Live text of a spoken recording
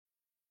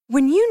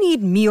When you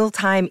need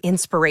mealtime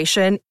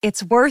inspiration,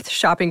 it's worth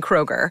shopping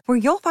Kroger, where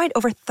you'll find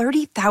over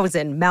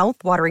 30,000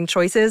 mouth-watering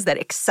choices that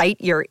excite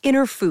your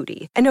inner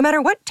foodie. And no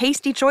matter what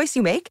tasty choice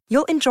you make,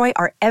 you'll enjoy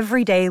our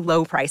everyday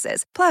low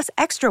prices, plus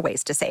extra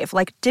ways to save,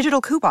 like digital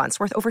coupons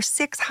worth over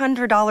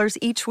 $600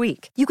 each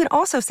week. You can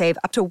also save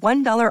up to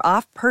 $1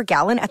 off per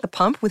gallon at the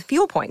pump with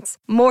fuel points.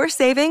 More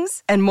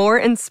savings and more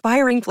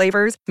inspiring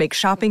flavors make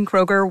shopping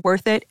Kroger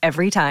worth it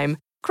every time.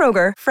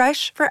 Kroger,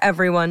 fresh for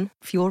everyone.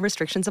 Fuel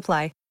restrictions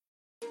apply.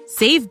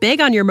 Save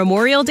big on your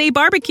Memorial Day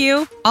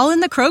barbecue, all in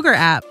the Kroger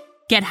app.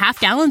 Get half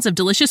gallons of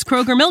delicious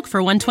Kroger milk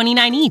for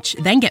 $1.29 each.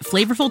 Then get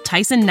flavorful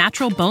Tyson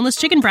natural boneless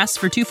chicken breasts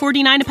for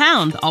 $2.49 a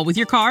pound, all with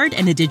your card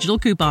and a digital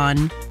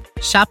coupon.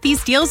 Shop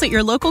these deals at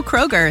your local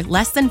Kroger,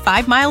 less than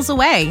 5 miles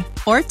away.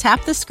 Or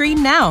tap the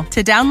screen now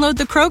to download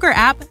the Kroger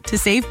app to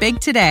save big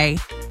today.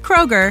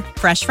 Kroger,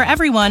 fresh for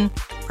everyone.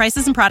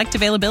 Prices and product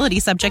availability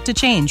subject to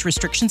change.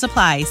 Restrictions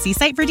apply. See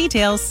site for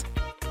details.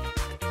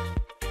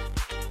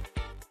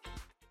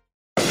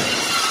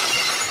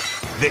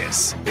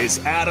 This is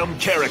Adam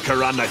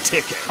Carriker on the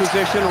Ticket.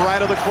 Position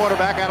right of the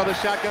quarterback, out of the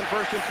shotgun,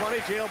 1st and 20.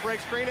 Jailbreak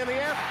screen in the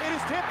air. It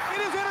is tipped. It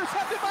is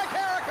intercepted by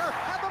Carriker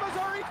at the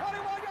Missouri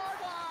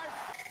 21-yard line.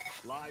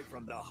 Live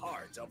from the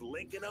heart of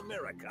Lincoln,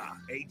 America,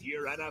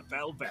 8-year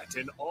NFL vet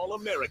and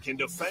All-American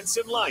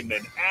defensive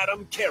lineman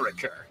Adam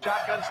Carriker.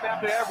 Shotgun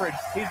snap to Everett.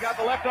 He's got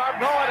the left arm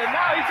going, and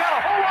now he's got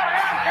a whole lot of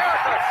Adam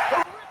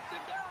Carriker.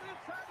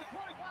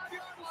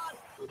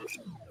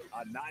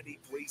 On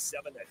 93.7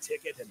 The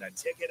Ticket and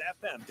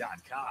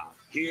theticketfm.com.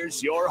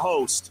 Here's your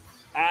host,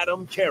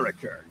 Adam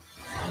Carriker.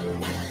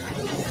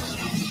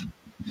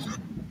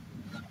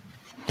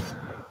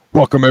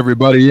 Welcome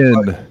everybody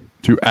in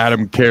to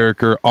Adam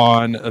Carriker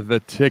on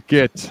The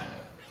Ticket.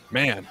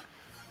 Man,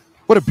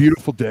 what a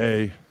beautiful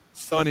day.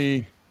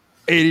 Sunny,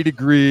 80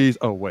 degrees.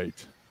 Oh,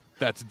 wait.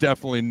 That's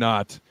definitely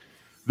not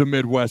the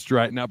Midwest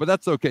right now, but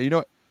that's okay. You know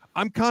what?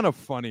 I'm kind of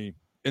funny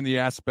in the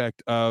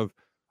aspect of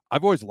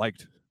I've always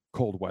liked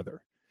cold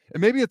weather.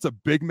 And maybe it's a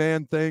big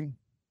man thing.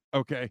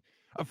 Okay.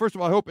 First of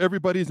all, I hope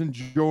everybody's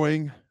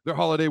enjoying their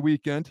holiday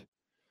weekend.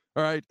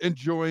 All right.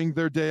 Enjoying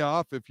their day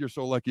off. If you're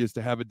so lucky as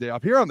to have a day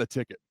off here on The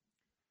Ticket,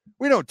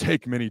 we don't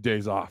take many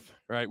days off,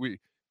 right?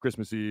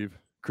 Christmas Eve,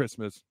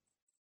 Christmas,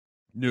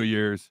 New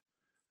Year's,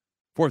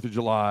 4th of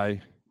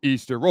July,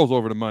 Easter rolls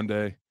over to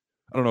Monday.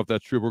 I don't know if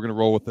that's true. But we're going to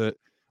roll with it.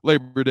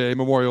 Labor Day,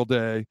 Memorial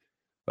Day,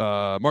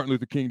 Martin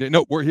Luther King Day.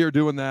 No, we're here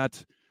doing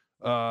that.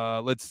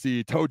 Let's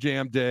see, Toe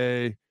Jam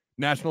Day,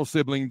 National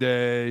Sibling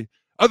Day.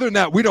 Other than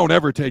that, we don't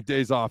ever take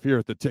days off here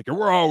at The Ticket.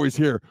 We're always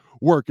here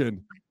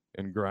working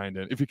and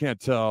grinding. If you can't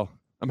tell,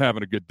 I'm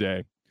having a good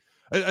day.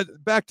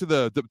 Back to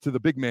the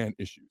big man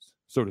issues,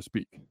 so to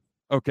speak.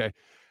 Okay,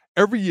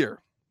 every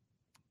year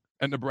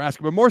at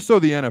Nebraska, but more so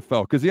the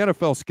NFL, because the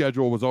NFL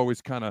schedule was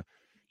always kind of,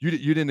 you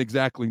didn't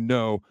exactly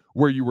know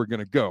where you were going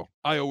to go.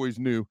 I always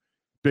knew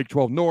Big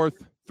 12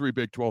 North, 3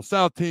 Big 12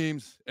 South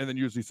teams, and then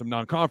usually some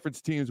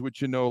non-conference teams,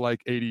 which you know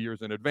like 80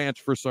 years in advance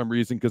for some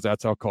reason, because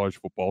that's how college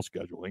football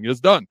scheduling is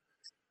done.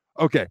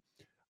 Okay,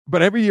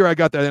 but every year I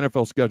got that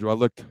NFL schedule, I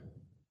looked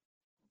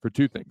for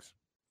 2 things.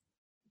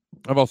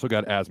 I've also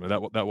got asthma.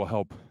 That will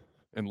help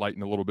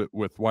enlighten a little bit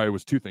with why it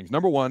was 2 things.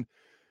 Number one,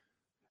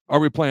 are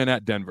we playing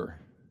at Denver?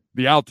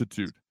 The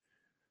altitude.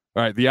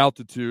 All right, the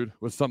altitude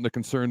was something that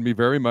concerned me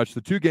very much.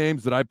 The 2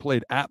 games that I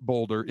played at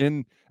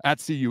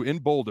CU in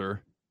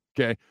Boulder,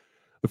 okay,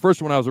 the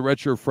first one I was a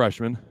redshirt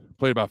freshman,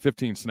 played about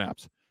 15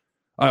 snaps.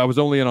 I was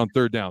only in on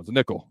 3rd downs, a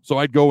nickel. So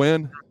I'd go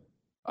in,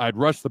 I'd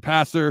rush the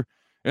passer,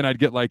 and I'd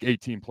get like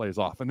 18 plays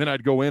off. And then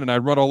I'd go in and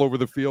I'd run all over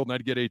the field, and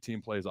I'd get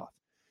 18 plays off.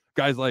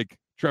 Guys like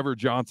Trevor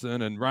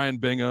Johnson and Ryan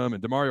Bingham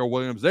and DeMario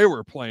Williams, they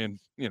were playing,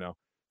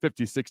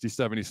 50, 60,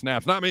 70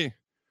 snaps. Not me.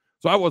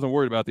 So I wasn't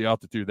worried about the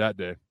altitude that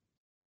day.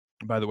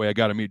 By the way, I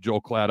got to meet Joel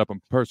Klatt up in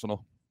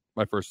personal.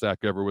 My first sack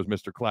ever was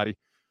Mr. Clatty.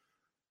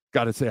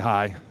 Got to say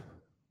hi.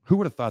 Who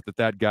would have thought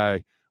that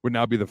guy would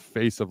now be the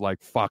face of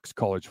like Fox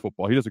College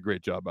Football? He does a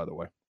great job, by the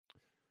way.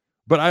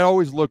 But I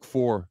always look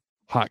for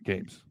hot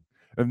games.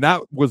 And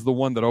that was the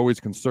one that always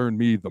concerned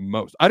me the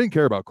most. I didn't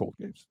care about cold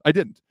games. I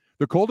didn't.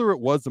 The colder it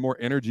was, the more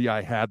energy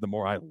I had, the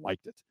more I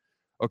liked it.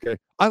 Okay.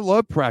 I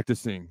love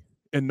practicing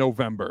in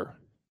November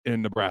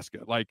in Nebraska.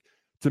 Like,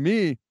 to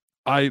me,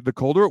 the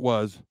colder it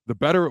was, the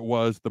better it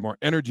was, the more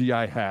energy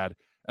I had.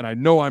 And I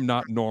know I'm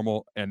not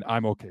normal, and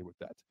I'm okay with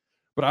that.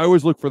 But I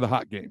always look for the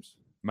hot games.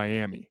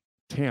 Miami,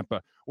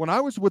 Tampa. When I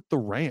was with the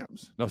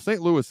Rams, now St.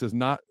 Louis is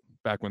not,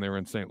 back when they were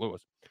in St.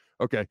 Louis.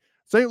 Okay.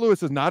 St.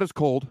 Louis is not as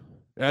cold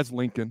as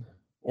Lincoln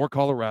or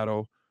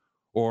Colorado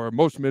or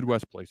most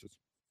Midwest places.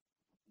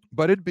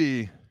 But it'd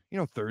be,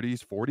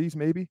 30s, 40s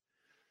maybe,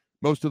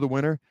 most of the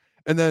winter.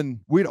 And then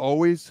we'd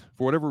always,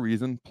 for whatever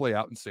reason, play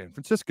out in San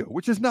Francisco,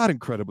 which is not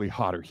incredibly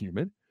hot or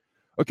humid.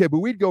 Okay, but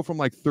we'd go from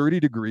like 30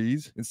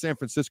 degrees, and San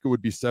Francisco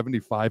would be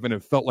 75, and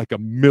it felt like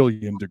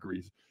 1,000,000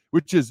 degrees,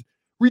 which is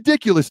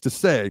ridiculous to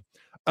say,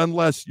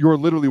 unless you're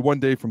literally one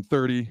day from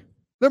 30.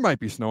 There might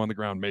be snow on the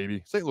ground,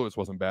 maybe. St. Louis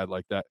wasn't bad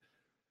like that.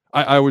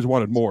 I always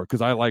wanted more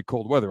because I like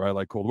cold weather. I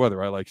like cold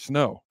weather. I like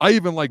snow. I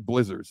even like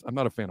blizzards. I'm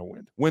not a fan of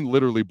wind. Wind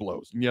literally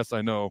blows. And yes,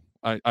 I know.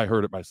 I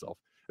heard it myself.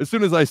 As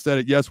soon as I said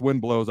it, yes,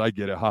 wind blows. I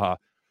get it. Haha.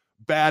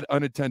 Bad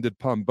unintended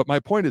pun. But my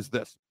point is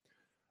this.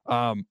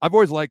 I've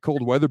always liked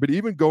cold weather, but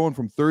even going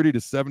from 30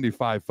 to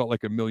 75 felt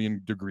like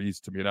 1,000,000 degrees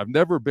to me. And I've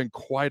never been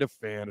quite a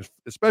fan,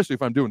 especially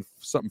if I'm doing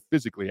something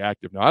physically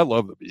active. Now, I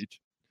love the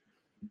beach,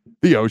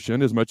 the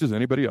ocean as much as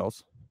anybody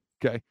else.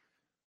 Okay.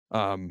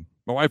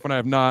 My wife and I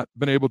have not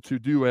been able to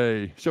do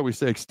a, shall we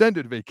say,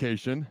 extended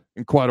vacation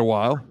in quite a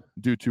while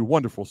due to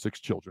wonderful 6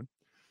 children.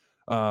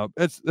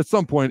 At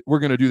some point, we're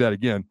going to do that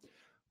again.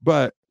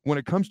 But when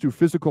it comes to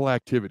physical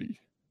activity,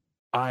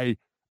 I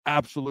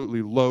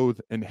absolutely loathe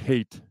and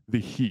hate the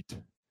heat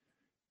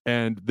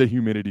and the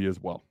humidity as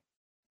well.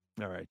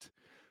 All right.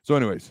 So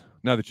anyways,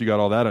 now that you got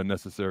all that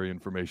unnecessary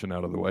information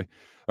out of the way.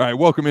 All right,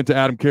 welcome into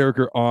Adam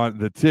Carriker on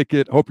The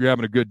Ticket. Hope you're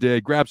having a good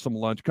day. Grab some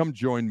lunch. Come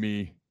join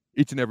me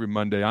each and every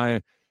Monday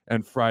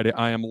and Friday.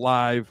 I am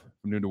live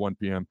from noon to 1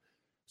 p.m.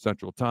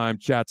 Central Time.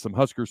 Chat some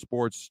Husker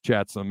sports,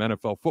 chat some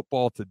NFL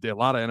football today. A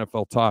lot of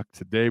NFL talk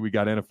today. We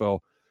got NFL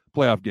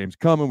playoff games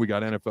coming. We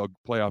got NFL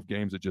playoff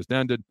games that just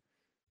ended.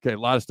 Okay, a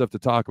lot of stuff to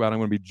talk about. I'm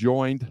going to be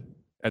joined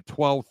at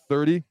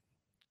 12:30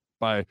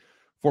 by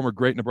former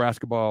great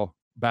Nebraska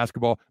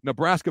basketball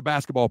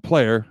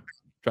player.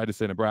 Tried to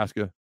say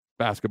Nebraska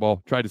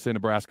basketball,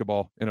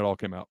 and it all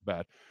came out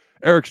bad.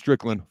 Eric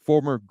Strickland,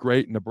 former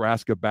great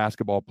Nebraska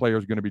basketball player,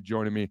 is going to be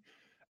joining me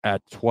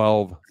at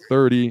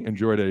 12:30.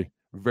 Enjoyed a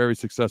very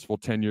successful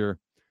 10-year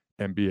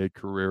NBA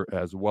career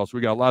as well. So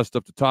we got a lot of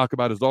stuff to talk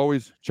about. As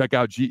always, check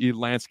out GE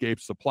Landscape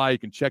Supply. You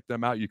can check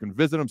them out. You can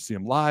visit them, see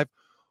them live,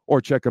 or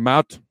check them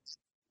out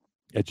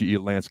at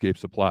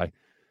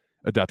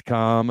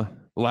gelandscapesupply.com.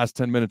 The last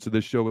 10 minutes of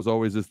this show, as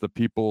always, is the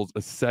People's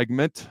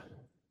segment.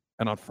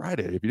 And on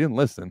Friday, if you didn't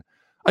listen,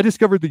 I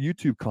discovered the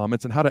YouTube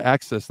comments and how to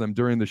access them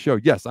during the show.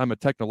 Yes, I'm a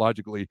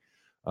technologically,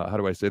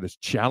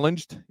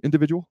 challenged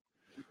individual.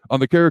 On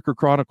the Carriker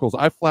Chronicles,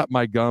 I flap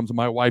my gums.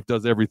 My wife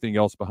does everything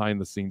else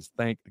behind the scenes.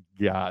 Thank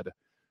God.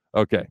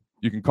 Okay.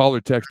 You can call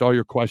or text all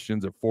your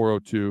questions at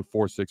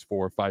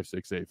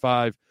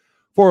 402-464-5685.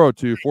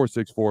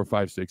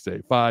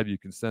 402-464-5685. You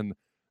can send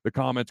the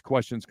comments,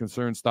 questions,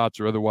 concerns, thoughts,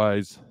 or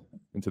otherwise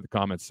into the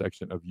comments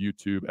section of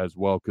YouTube as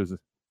well. Because,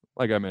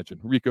 like I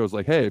mentioned, Rico's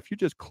like, hey, if you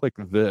just click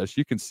this,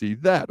 you can see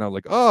that. And I was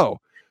like, oh,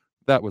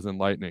 that was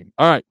enlightening.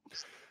 All right,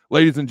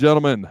 ladies and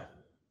gentlemen,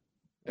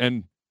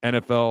 and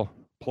NFL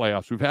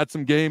playoffs. We've had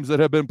some games that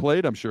have been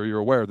played. I'm sure you're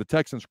aware. The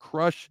Texans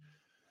crush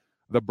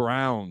the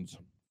Browns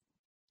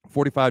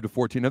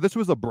 45-14. Now, this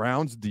was a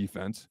Browns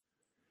defense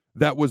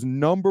that was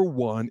number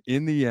 1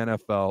 in the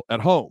NFL at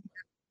home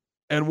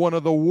and one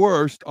of the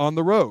worst on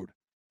the road.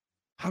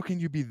 How can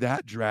you be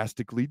that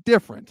drastically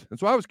different? And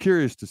so I was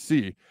curious to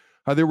see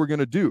how they were going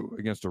to do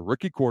against a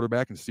rookie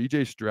quarterback and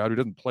C.J. Stroud, who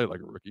doesn't play like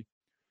a rookie,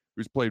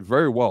 who's played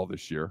very well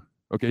this year.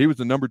 Okay, he was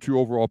the number 2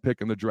 overall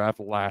pick in the draft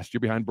last year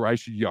behind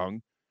Bryce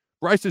Young.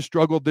 Bryce has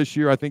struggled this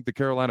year. I think the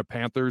Carolina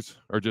Panthers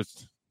are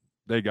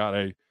they got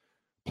a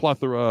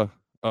plethora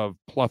of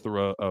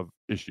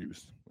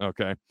issues.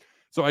 Okay.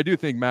 So I do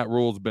think Matt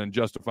Rule's been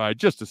justified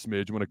just a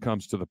smidge when it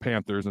comes to the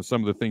Panthers and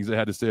some of the things they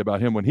had to say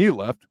about him when he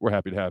left. We're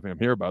happy to have him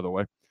here, by the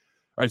way. All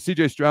right,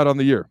 C.J. Stroud on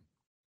the year.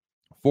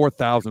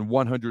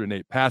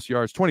 4,108 pass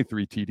yards,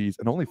 23 TDs,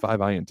 and only 5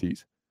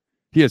 INTs.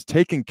 He has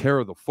taken care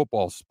of the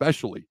football,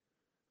 especially,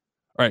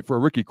 all right, for a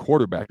rookie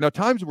quarterback. Now,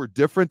 times were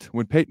different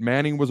when Peyton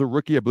Manning was a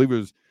rookie. I believe it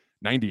was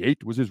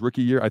 98 was his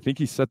rookie year. I think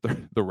he set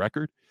the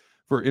record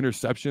for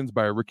interceptions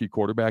by a rookie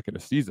quarterback in a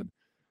season.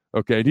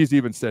 Okay, and he's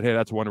even said, hey,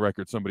 that's one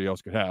record somebody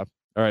else could have.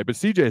 All right, but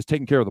CJ is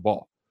taking care of the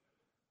ball.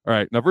 All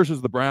right, now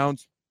versus the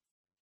Browns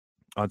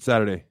on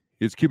Saturday,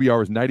 his QBR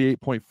was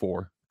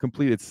 98.4,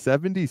 completed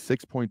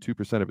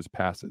 76.2% of his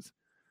passes.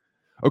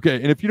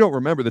 Okay, and if you don't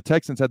remember, the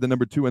Texans had the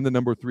number 2 and the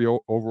number 3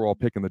 overall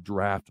pick in the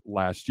draft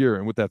last year.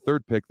 And with that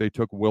third pick, they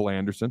took Will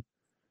Anderson,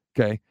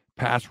 okay,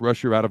 pass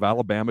rusher out of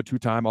Alabama,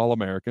 2-time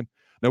All-American.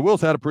 Now,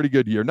 Will's had a pretty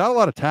good year. Not a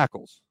lot of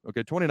tackles,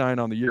 okay, 29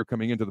 on the year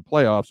coming into the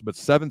playoffs, but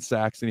 7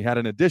 sacks, and he had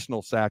an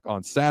additional sack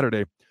on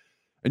Saturday.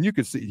 And you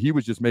could see he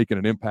was just making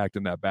an impact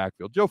in that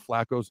backfield. Joe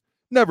Flacco's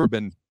never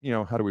been,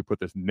 how do we put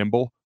this,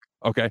 nimble,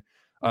 okay?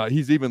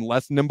 He's even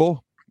less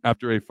nimble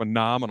after a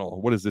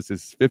phenomenal, what is this,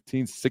 his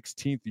 15th,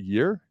 16th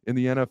year in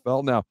the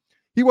NFL. Now,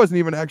 he wasn't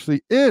even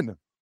actually in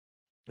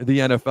the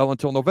NFL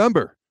until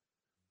November.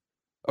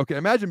 Okay,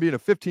 imagine being a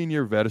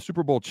 15-year vet, a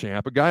Super Bowl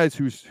champ, a guy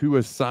who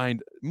has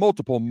signed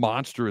multiple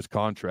monstrous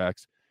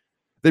contracts.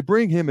 They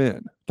bring him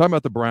in, talking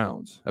about the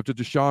Browns, after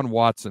Deshaun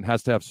Watson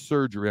has to have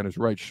surgery on his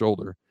right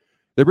shoulder.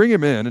 They bring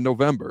him in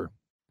November,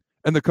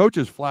 and the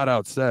coaches flat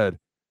out said,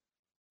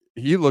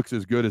 he looks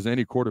as good as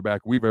any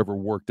quarterback we've ever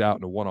worked out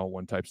in a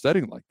one-on-one type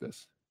setting like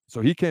this.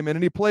 So he came in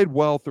and he played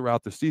well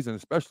throughout the season,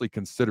 especially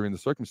considering the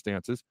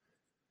circumstances.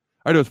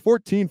 All right, it was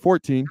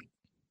 14-14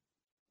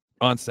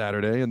 on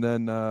Saturday, and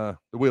then the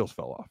wheels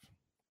fell off.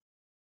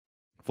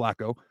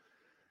 Flacco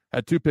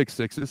had 2 pick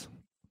sixes.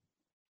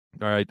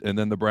 All right, and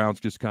then the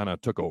Browns just kind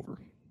of took over.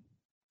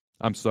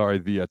 I'm sorry,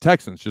 the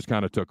Texans just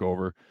kind of took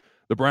over.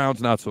 The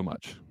Browns, not so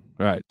much.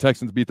 All right,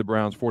 Texans beat the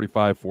Browns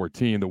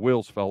 45-14. The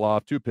wheels fell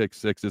off, 2 pick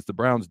sixes. The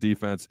Browns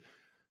defense,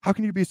 how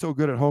can you be so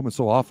good at home and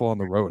so awful on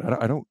the road?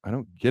 I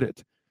don't get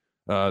it.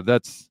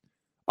 That's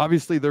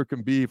obviously there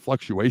can be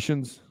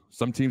fluctuations.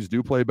 Some teams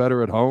do play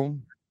better at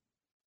home.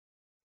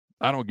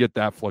 I don't get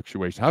that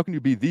fluctuation. How can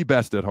you be the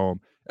best at home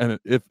and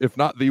if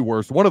not the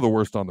worst, one of the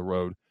worst on the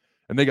road?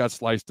 And they got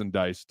sliced and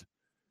diced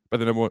by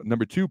the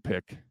number 2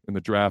 pick in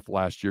the draft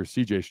last year,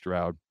 C.J.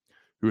 Stroud,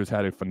 who has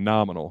had a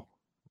phenomenal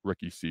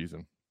rookie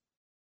season.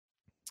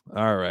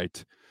 All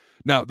right.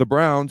 Now, the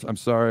Browns,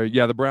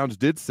 the Browns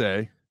did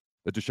say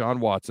that Deshaun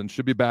Watson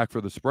should be back for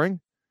the spring,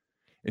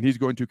 and he's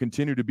going to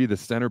continue to be the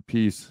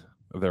centerpiece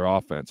of their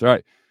offense. All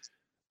right.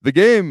 The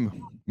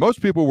game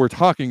most people were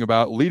talking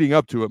about leading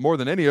up to it more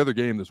than any other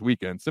game this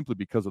weekend simply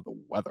because of the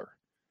weather.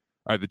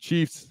 All right, the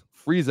Chiefs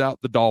freeze out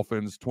the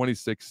Dolphins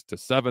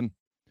 26-7.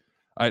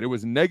 All right, it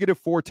was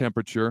 -4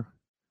 temperature,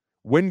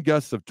 wind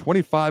gusts of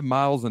 25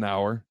 miles an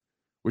hour,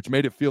 which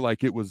made it feel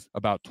like it was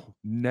about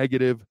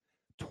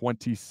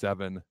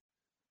 -27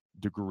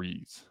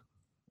 degrees.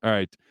 All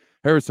right,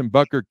 Harrison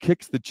Butker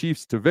kicks the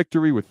Chiefs to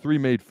victory with 3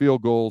 made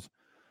field goals.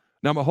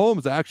 Now,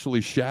 Mahomes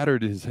actually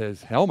shattered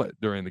his helmet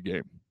during the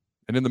game.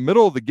 And in the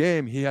middle of the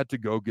game, he had to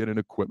go get an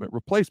equipment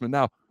replacement.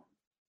 Now,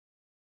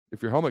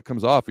 if your helmet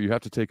comes off or you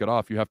have to take it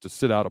off, you have to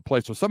sit out of play.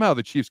 So somehow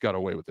the Chiefs got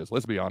away with this.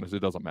 Let's be honest, it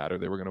doesn't matter.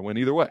 They were going to win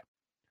either way.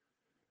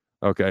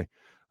 Okay.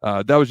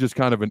 That was just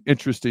kind of an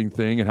interesting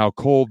thing, and how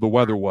cold the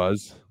weather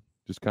was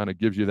just kind of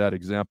gives you that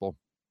example.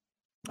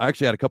 I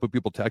actually had a couple of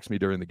people text me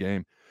during the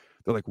game.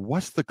 They're like,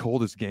 what's the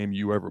coldest game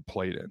you ever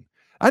played in?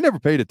 I never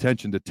paid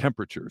attention to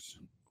temperatures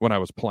when I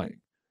was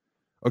playing.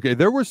 Okay,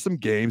 there were some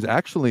games,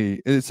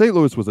 actually, St.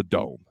 Louis was a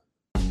dome.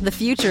 The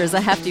future is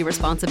a hefty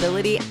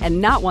responsibility and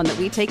not one that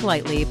we take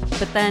lightly.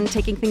 But then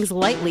taking things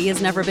lightly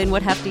has never been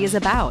what Hefty is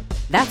about.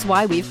 That's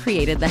why we've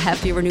created the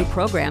Hefty Renew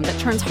program that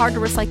turns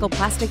hard-to-recycle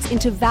plastics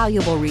into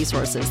valuable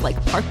resources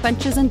like park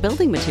benches and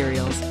building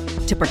materials.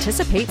 To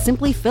participate,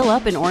 simply fill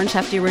up an orange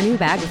Hefty Renew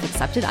bag with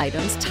accepted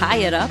items, tie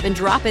it up, and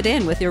drop it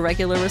in with your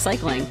regular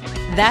recycling.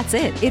 That's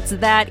it. It's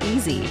that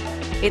easy.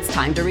 It's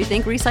time to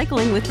rethink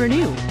recycling with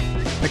Renew.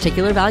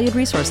 Particular valued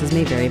resources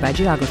may vary by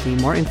geography.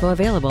 More info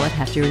available at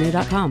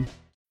heftyrenew.com.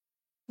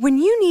 When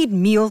you need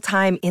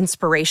mealtime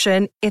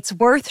inspiration, it's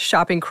worth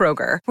shopping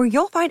Kroger, where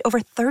you'll find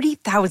over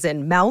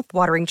 30,000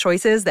 mouth-watering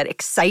choices that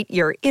excite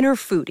your inner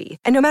foodie.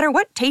 And no matter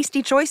what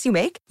tasty choice you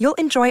make, you'll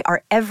enjoy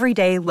our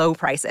everyday low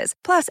prices,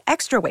 plus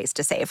extra ways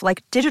to save,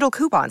 like digital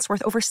coupons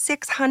worth over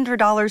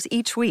 $600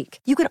 each week.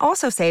 You can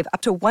also save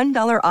up to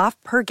 $1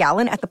 off per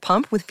gallon at the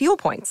pump with fuel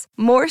points.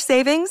 More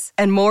savings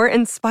and more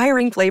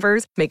inspiring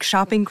flavors make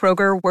shopping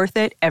Kroger worth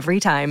it every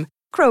time.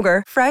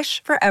 Kroger,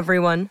 fresh for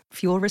everyone.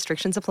 Fuel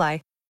restrictions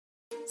apply.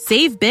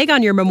 Save big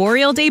on your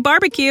Memorial Day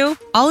barbecue,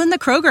 all in the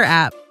Kroger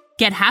app.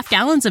 Get half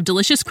gallons of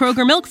delicious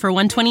Kroger milk for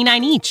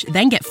 $1.29 each.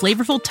 Then get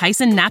flavorful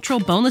Tyson natural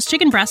boneless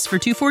chicken breasts for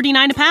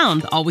 $2.49 a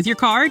pound, all with your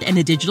card and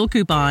a digital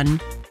coupon.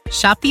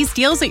 Shop these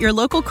deals at your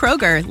local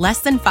Kroger,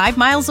 less than 5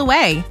 miles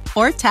away.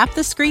 Or tap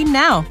the screen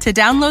now to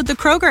download the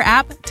Kroger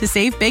app to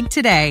save big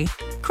today.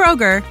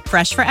 Kroger,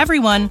 fresh for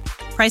everyone.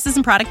 Prices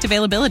and product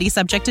availability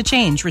subject to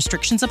change.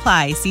 Restrictions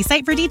apply. See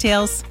site for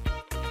details.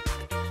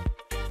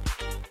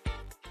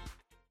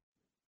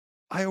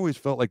 I always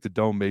felt like the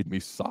dome made me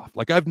soft.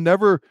 Like I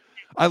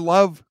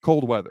love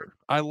cold weather.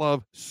 I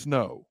love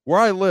snow.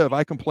 Where I live,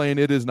 I complain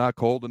it is not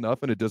cold enough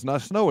and it does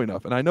not snow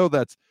enough. And I know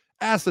that's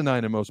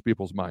asinine in most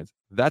people's minds.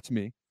 That's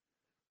me.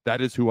 That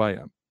is who I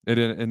am.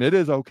 And it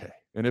is okay.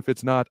 And if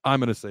it's not,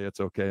 I'm going to say it's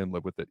okay and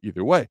live with it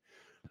either way.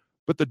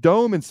 But the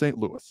dome in St.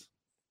 Louis,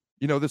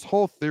 this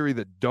whole theory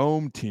that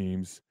dome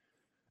teams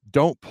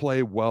don't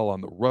play well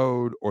on the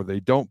road or they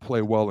don't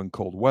play well in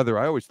cold weather,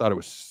 I always thought it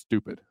was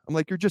stupid. I'm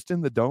like, you're just in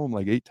the dome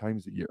like 8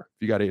 times a year.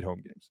 If you got 8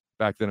 home games.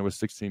 Back then it was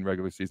 16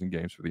 regular season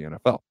games for the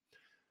NFL.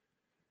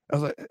 I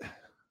was like,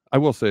 I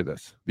will say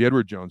this, the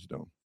Edward Jones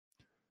Dome,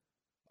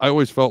 I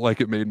always felt like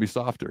it made me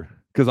softer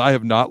because I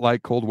have not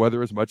liked cold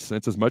weather as much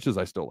as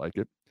I still like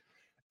it.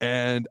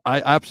 And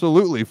I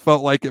absolutely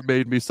felt like it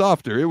made me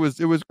softer. It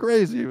was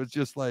crazy. It was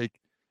just like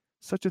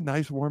such a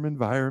nice warm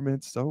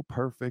environment, so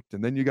perfect.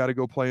 And then you got to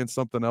go play in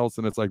something else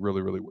and it's like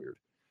really, really weird.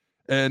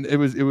 And it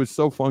was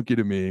so funky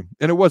to me.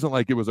 And it wasn't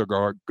like it was a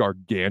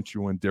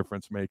gargantuan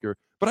difference maker,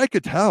 but I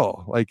could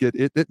tell like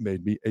it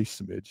made me a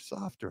smidge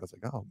softer. I was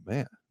like, oh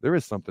man, there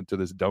is something to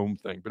this dome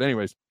thing. But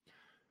anyways,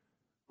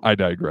 I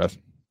digress.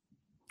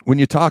 When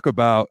you talk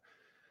about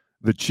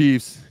the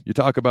Chiefs, you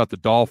talk about the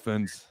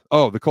Dolphins.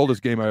 Oh, the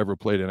coldest game I ever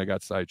played in, I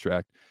got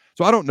sidetracked.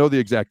 So I don't know the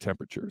exact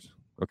temperatures.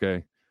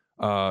 Okay.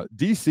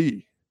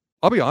 DC,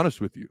 I'll be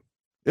honest with you.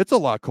 It's a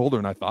lot colder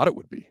than I thought it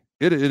would be.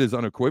 It is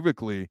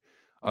unequivocally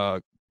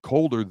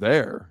colder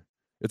there.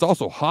 It's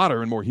also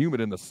hotter and more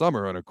humid in the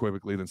summer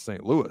unequivocally than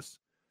St. Louis.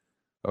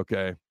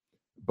 Okay.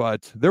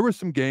 But there were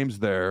some games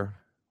there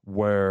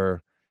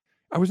where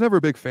I was never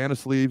a big fan of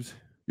sleeves.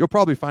 You'll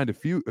probably find a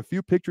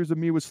few pictures of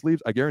me with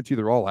sleeves. I guarantee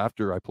they're all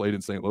after I played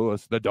in St.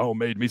 Louis. The dome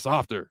made me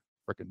softer.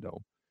 Freaking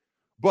dome.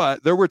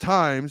 But there were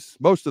times,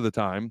 most of the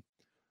time,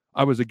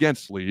 I was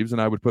against sleeves,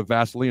 and I would put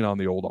Vaseline on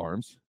the old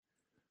arms.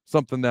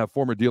 Something that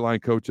former D-line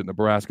coach at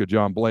Nebraska,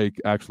 John Blake,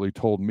 actually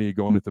told me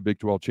going to the Big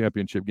 12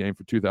 championship game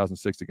for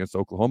 2006 against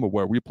Oklahoma,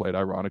 where we played,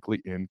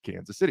 ironically, in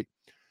Kansas City.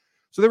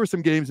 So there were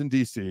some games in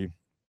D.C.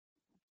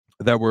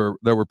 that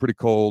were pretty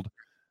cold.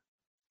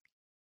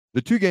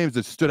 The two games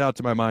that stood out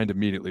to my mind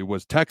immediately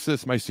was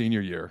Texas my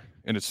senior year,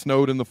 and it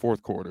snowed in the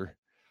fourth quarter,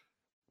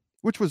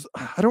 which was,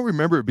 I don't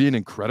remember it being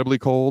incredibly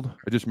cold.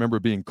 I just remember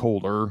it being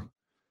colder.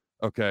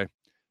 Okay.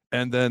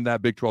 And then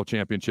that Big 12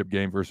 championship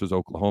game versus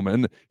Oklahoma.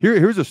 And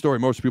here's a story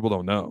most people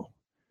don't know.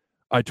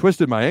 I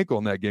twisted my ankle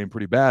in that game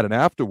pretty bad, and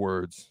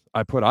afterwards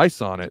I put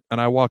ice on it,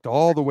 and I walked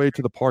all the way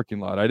to the parking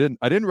lot. I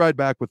didn't ride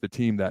back with the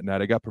team that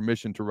night. I got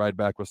permission to ride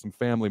back with some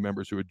family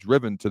members who had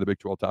driven to the Big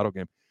 12 title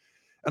game.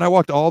 And I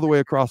walked all the way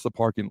across the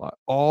parking lot,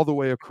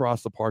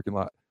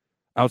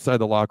 outside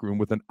the locker room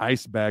with an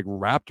ice bag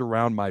wrapped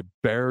around my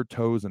bare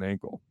toes and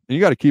ankle. And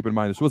you got to keep in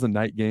mind, this was a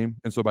night game.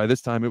 And so by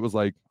this time it was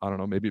like, I don't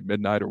know, maybe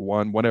midnight or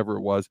 1, whatever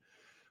it was.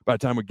 By the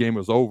time the game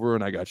was over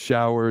and I got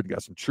showered,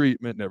 got some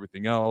treatment and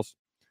everything else,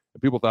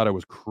 and people thought I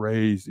was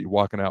crazy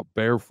walking out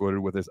barefooted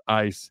with this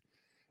ice.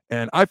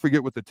 And I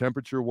forget what the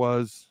temperature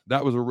was.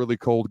 That was a really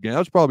cold game. That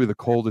was probably the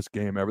coldest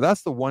game ever.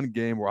 That's the one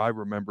game where I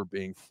remember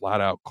being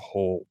flat out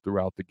cold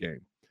throughout the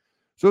game.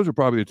 So those are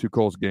probably the two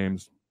coldest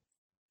games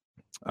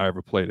I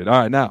ever played it. All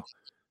right, now,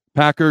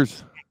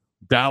 Packers,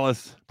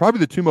 Dallas,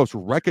 probably the two most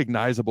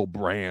recognizable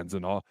brands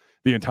in all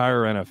the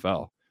entire NFL.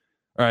 All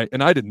right,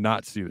 and I did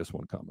not see this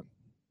one coming.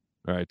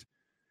 All right.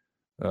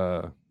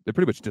 They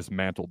pretty much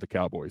dismantled the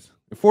Cowboys.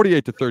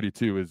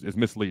 48-32 is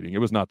misleading. It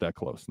was not that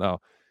close. Now,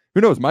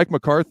 who knows? Mike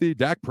McCarthy,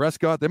 Dak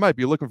Prescott, they might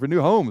be looking for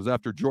new homes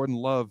after Jordan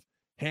Love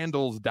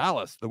handles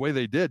Dallas the way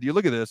they did. You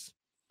look at this.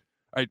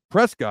 All right,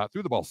 Prescott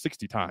threw the ball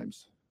 60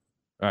 times.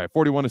 All right,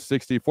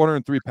 41-60,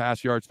 403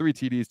 pass yards, 3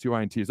 TDs, 2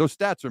 INTs. Those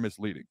stats are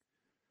misleading.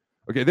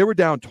 Okay, they were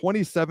down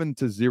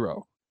 27-0.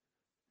 All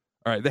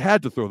right, they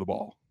had to throw the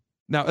ball.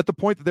 Now, at the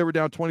point that they were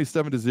down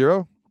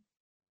 27-0,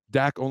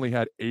 Dak only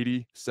had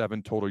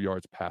 87 total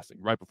yards passing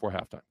right before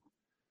halftime.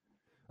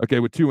 Okay,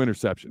 with 2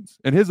 interceptions.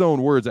 In his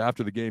own words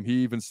after the game,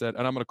 he even said,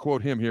 and I'm going to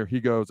quote him here, he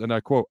goes, and I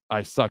quote,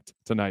 "I sucked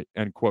tonight,"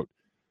 end quote.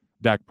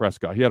 Dak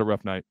Prescott. He had a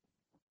rough night.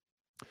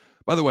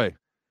 By the way,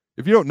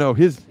 if you don't know,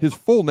 his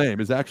full name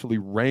is actually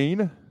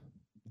Rain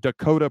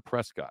Dakota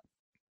Prescott.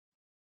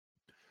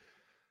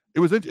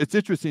 It's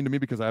interesting to me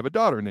because I have a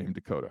daughter named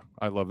Dakota.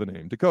 I love the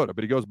name Dakota,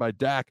 but he goes by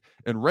Dak,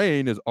 and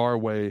Rain is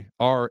R-A-Y-N-E.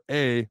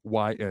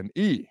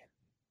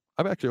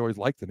 I've actually always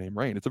liked the name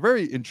Rain. It's a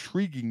very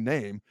intriguing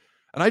name,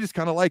 and I just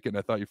kind of like it. And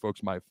I thought you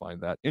folks might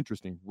find that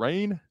interesting.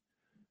 Rain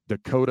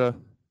Dakota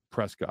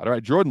Prescott. All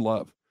right, Jordan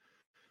Love.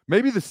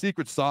 Maybe the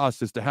secret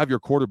sauce is to have your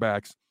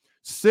quarterbacks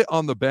sit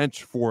on the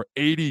bench for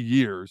 80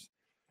 years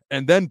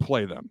and then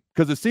play them,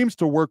 because it seems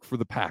to work for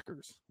the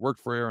Packers, work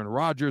for Aaron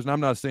Rodgers. And I'm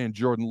not saying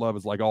Jordan Love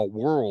is like all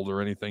world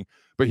or anything,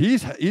 but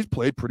he's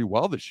played pretty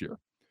well this year.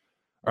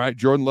 All right,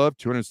 Jordan Love,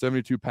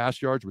 272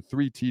 pass yards with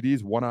 3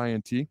 TDs, 1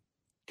 INT.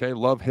 Okay,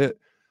 Love hit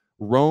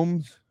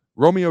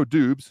Romeo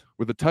Dubes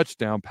with a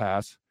touchdown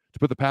pass to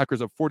put the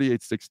Packers up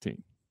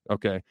 48-16.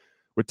 Okay,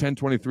 with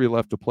 10:23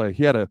 left to play.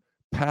 He had a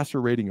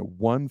passer rating of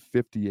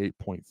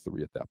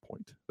 158.3 at that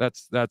point.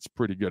 That's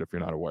pretty good if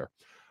you're not aware.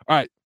 All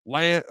right,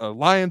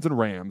 Lions and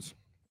Rams.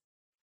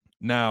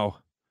 Now,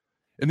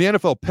 in the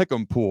NFL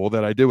Pick'em pool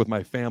that I did with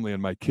my family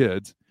and my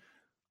kids,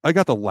 I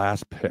got the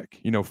last pick.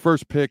 You know,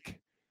 first pick,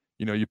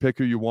 you know, you pick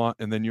who you want,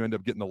 and then you end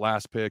up getting the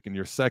last pick, and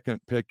your second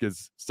pick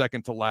is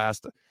second to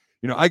last.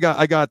 You know, I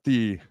got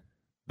the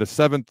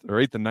 7th or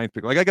 8th and 9th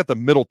pick. Like, I got the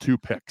middle 2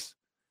 picks.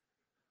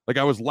 Like,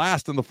 I was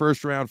last in the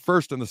first round,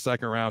 first in the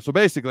second round. So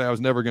basically, I was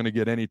never going to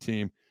get any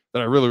team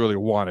that I really, really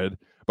wanted,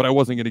 but I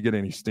wasn't going to get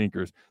any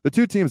stinkers. The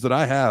 2 teams that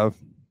I have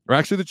are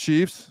actually the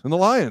Chiefs and the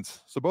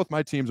Lions. So both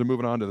my teams are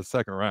moving on to the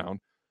second round.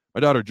 My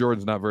daughter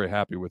Jordan's not very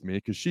happy with me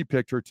because she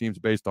picked her teams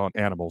based on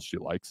animals she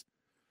likes.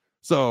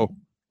 So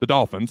the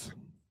Dolphins,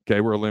 okay,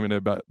 were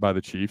eliminated by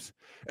the Chiefs.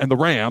 And the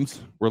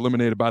Rams were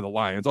eliminated by the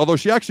Lions. Although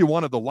she actually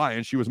wanted the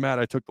Lions. She was mad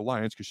I took the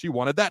Lions because she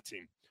wanted that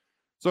team.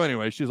 So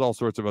anyway, she's all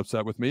sorts of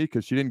upset with me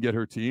because she didn't get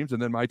her teams,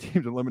 and then my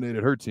teams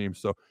eliminated her team.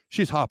 So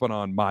she's hopping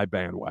on my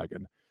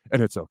bandwagon,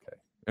 and it's okay.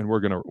 And we're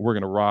gonna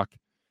rock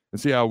and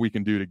see how we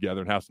can do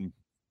together and have some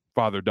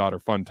father-daughter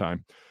fun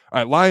time. All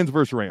right, Lions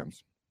versus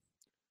Rams.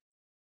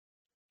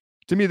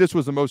 To me, this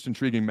was the most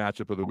intriguing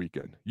matchup of the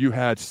weekend.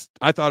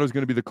 I thought it was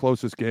going to be the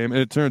closest game,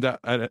 and it turned out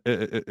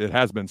it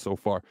has been so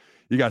far.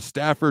 You got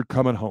Stafford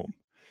coming home.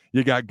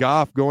 You got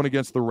Goff going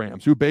against the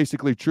Rams, who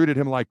basically treated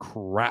him like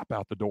crap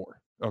out the door.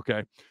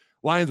 Okay,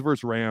 Lions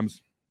versus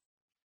Rams.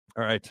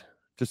 All right,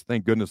 just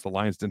thank goodness the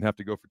Lions didn't have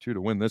to go for 2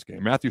 to win this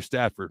game. Matthew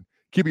Stafford,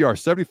 QBR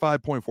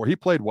 75.4. He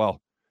played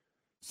well.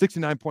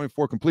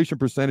 69.4 completion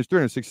percentage,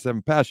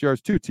 367 pass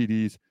yards, 2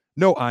 TDs,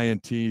 no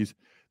INTs.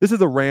 This is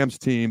a Rams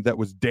team that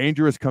was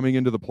dangerous coming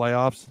into the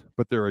playoffs,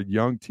 but they're a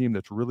young team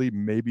that's really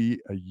maybe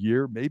a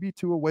year, maybe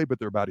 2 away, but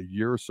they're about a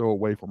year or so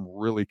away from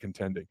really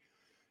contending.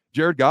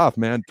 Jared Goff,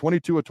 man,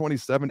 22 of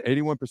 27,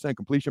 81%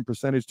 completion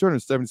percentage,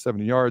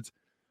 277 yards,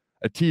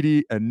 a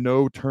TD, and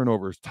no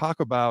turnovers. Talk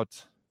about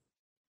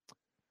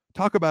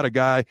a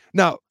guy.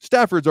 Now,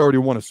 Stafford's already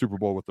won a Super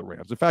Bowl with the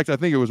Rams. In fact, I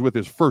think it was with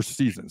his first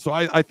season. So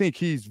I think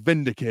he's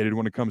vindicated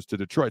when it comes to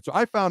Detroit. So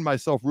I found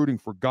myself rooting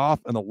for Goff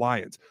and the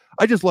Lions.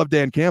 I just love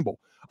Dan Campbell.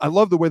 I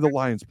love the way the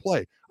Lions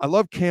play. I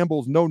love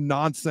Campbell's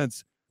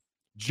no-nonsense,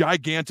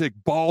 gigantic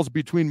balls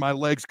between my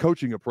legs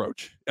coaching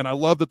approach. And I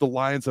love that the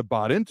Lions have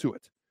bought into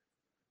it.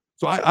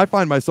 So I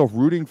find myself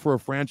rooting for a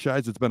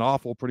franchise that's been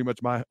awful pretty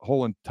much my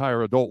whole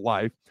entire adult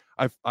life.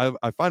 I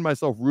find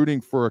myself rooting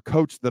for a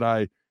coach that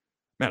I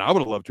would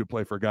have loved to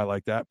play for a guy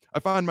like that. I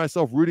find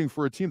myself rooting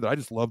for a team that I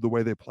just love the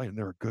way they play, and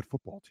they're a good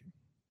football team.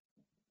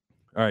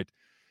 All right.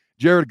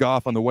 Jared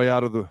Goff on the way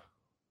out of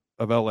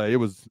LA, it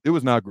was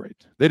not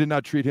great. They did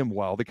not treat him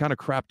well. They kind of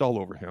crapped all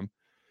over him.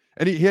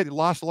 And he had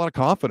lost a lot of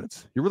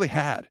confidence. He really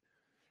had.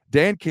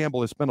 Dan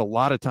Campbell has spent a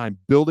lot of time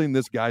building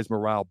this guy's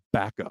morale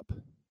back up.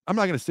 I'm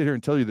not going to sit here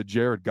and tell you that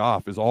Jared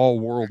Goff is all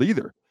world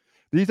either.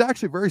 He's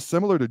actually very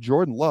similar to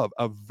Jordan Love,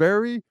 a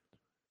very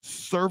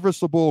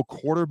serviceable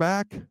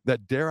quarterback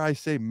that, dare I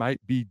say, might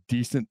be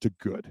decent to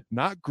good.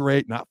 Not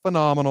great, not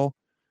phenomenal,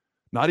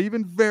 not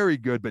even very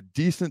good, but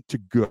decent to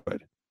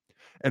good.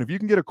 And if you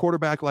can get a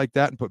quarterback like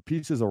that and put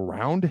pieces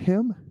around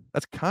him,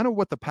 that's kind of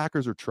what the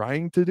Packers are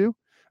trying to do.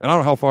 And I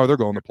don't know how far they're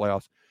going in the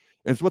playoffs.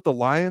 And it's what the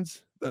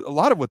Lions, a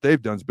lot of what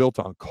they've done is built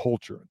on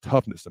culture and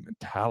toughness and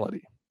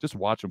mentality. Just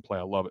watch them play.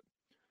 I love it.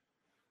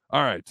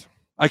 All right.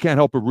 I can't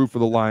help but root for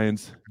the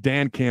Lions,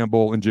 Dan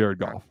Campbell, and Jared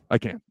Goff. I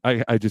can't.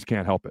 I just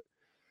can't help it.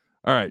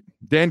 All right.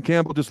 Dan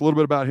Campbell, just a little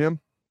bit about him.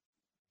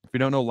 If you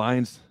don't know,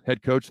 Lions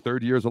head coach,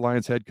 third year as a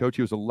Lions head coach.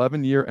 He was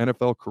 11-year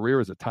NFL career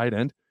as a tight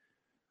end.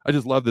 I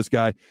just love this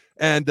guy.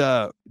 And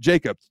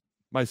Jacob,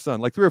 my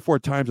son, like 3 or 4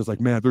 times, I was like,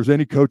 man, if there's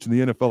any coach in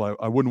the NFL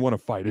I wouldn't want to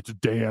fight, it's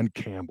Dan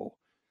Campbell.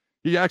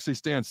 He actually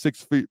stands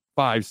 6'5",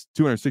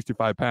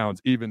 265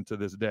 pounds, even to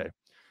this day.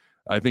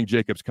 I think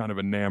Jacob's kind of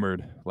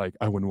enamored. Like,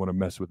 I wouldn't want to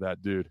mess with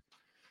that dude.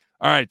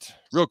 All right,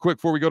 real quick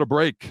before we go to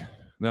break,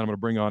 then I'm going to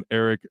bring on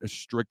Eric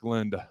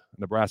Strickland,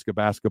 Nebraska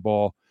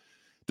basketball.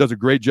 Does a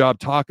great job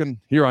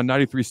talking here on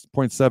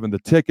 93.7 The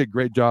Ticket.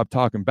 Great job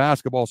talking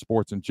basketball,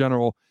 sports in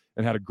general,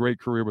 and had a great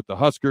career with the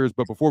Huskers.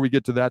 But before we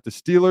get to that, the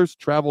Steelers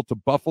traveled to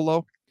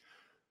Buffalo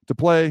to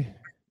play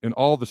in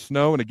all the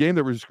snow in a game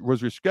that was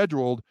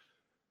rescheduled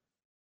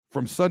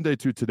from Sunday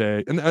to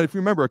today. And if you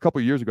remember, a couple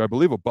of years ago, I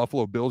believe a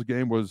Buffalo Bills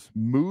game was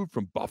moved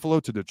from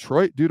Buffalo to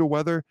Detroit due to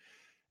weather.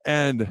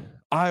 And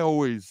I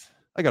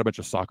got a bunch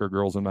of soccer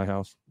girls in my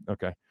house.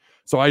 Okay.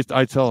 So I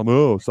tell them,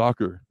 oh,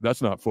 soccer,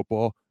 that's not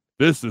football.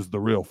 This is the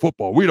real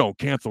football. We don't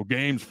cancel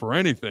games for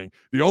anything.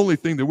 The only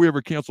thing that we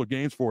ever cancel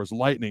games for is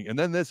lightning. And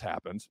then this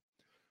happens.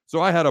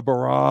 So I had a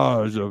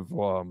barrage of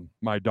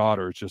my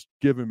daughters just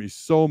giving me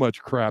so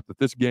much crap that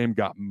this game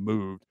got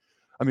moved.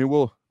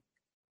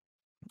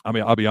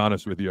 I'll be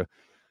honest with you.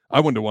 I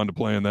wouldn't have wanted to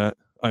play in that.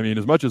 I mean,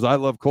 as much as I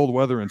love cold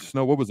weather and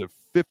snow, what was it,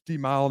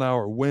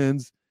 50-mile-an-hour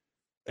winds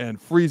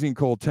and freezing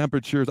cold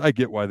temperatures? I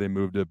get why they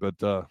moved it,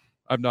 but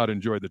I've not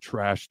enjoyed the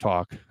trash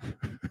talk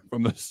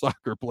from the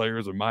soccer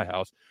players in my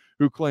house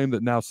who claim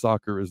that now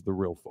soccer is the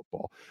real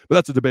football. But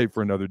that's a debate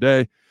for another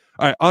day.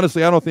 All right,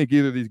 honestly, I don't think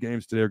either of these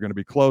games today are going to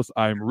be close.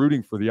 I'm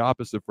rooting for the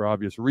opposite for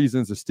obvious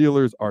reasons. The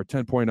Steelers are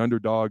 10-point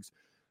underdogs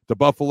to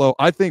Buffalo.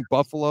 I think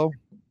Buffalo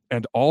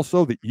and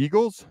also the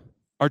Eagles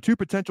are 2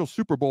 potential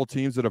Super Bowl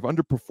teams that have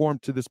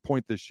underperformed to this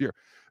point this year.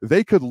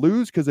 They could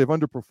lose because they've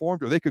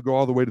underperformed, or they could go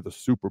all the way to the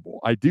Super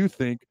Bowl. I do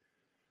think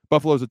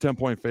Buffalo's a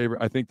 10-point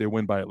favorite. I think they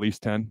win by at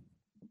least 10.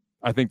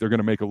 I think they're going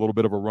to make a little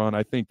bit of a run.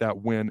 I think that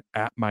win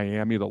at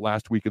Miami the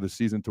last week of the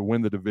season to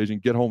win the division,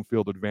 get home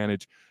field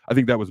advantage, I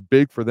think that was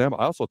big for them.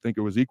 I also think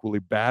it was equally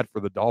bad for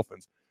the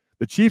Dolphins.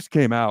 The Chiefs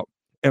came out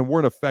and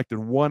weren't affected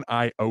one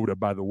iota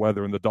by the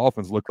weather, and the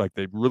Dolphins looked like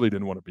they really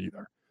didn't want to be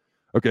there.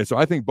 Okay, so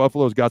I think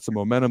Buffalo's got some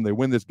momentum. They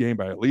win this game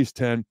by at least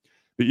 10.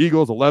 The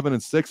Eagles,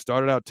 11-6,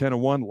 started out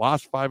 10-1,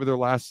 lost 5 of their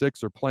last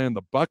 6. They're playing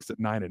the Bucs at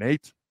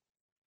 9-8.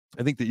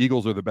 I think the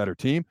Eagles are the better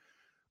team.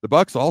 The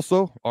Bucs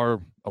also are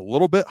a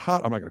little bit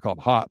hot. I'm not going to call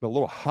them hot, but a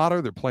little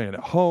hotter. They're playing at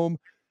home.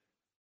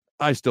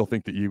 I still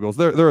think the Eagles,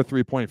 they're a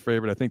 3-point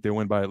favorite. I think they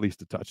win by at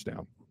least a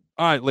touchdown.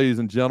 All right, ladies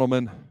and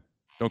gentlemen,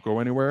 don't go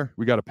anywhere.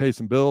 We got to pay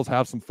some bills,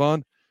 have some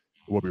fun.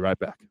 We'll be right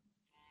back.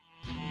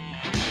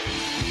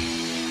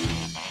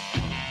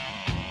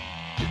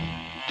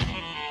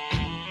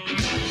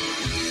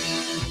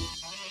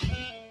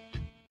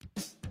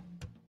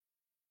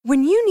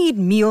 When you need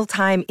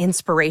mealtime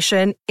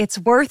inspiration, it's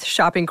worth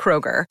shopping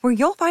Kroger, where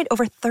you'll find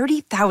over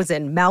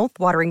 30,000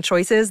 mouth-watering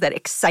choices that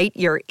excite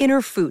your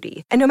inner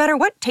foodie. And no matter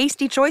what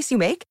tasty choice you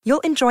make,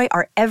 you'll enjoy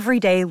our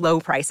everyday low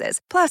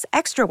prices, plus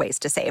extra ways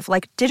to save,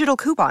 like digital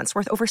coupons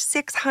worth over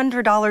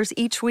 $600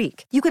 each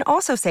week. You can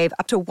also save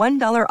up to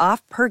 $1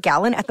 off per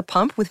gallon at the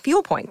pump with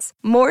fuel points.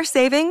 More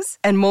savings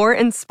and more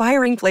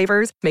inspiring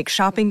flavors make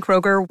shopping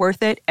Kroger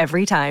worth it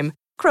every time.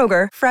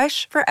 Kroger,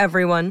 fresh for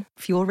everyone.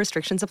 Fuel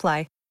restrictions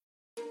apply.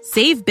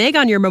 Save big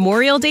on your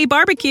Memorial Day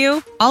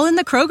barbecue, all in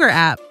the Kroger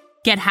app.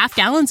 Get half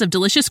gallons of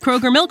delicious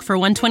Kroger milk for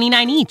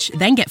 $1.29 each.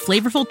 Then get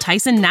flavorful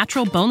Tyson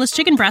natural boneless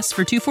chicken breasts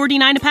for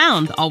 $2.49 a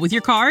pound, all with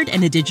your card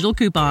and a digital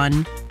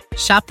coupon.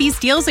 Shop these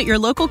deals at your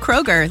local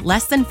Kroger,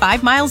 less than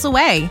 5 miles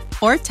away.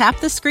 Or tap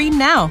the screen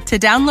now to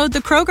download the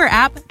Kroger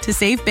app to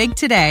save big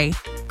today.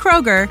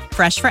 Kroger,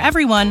 fresh for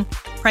everyone.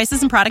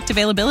 Prices and product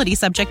availability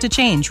subject to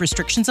change.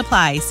 Restrictions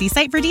apply. See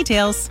site for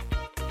details.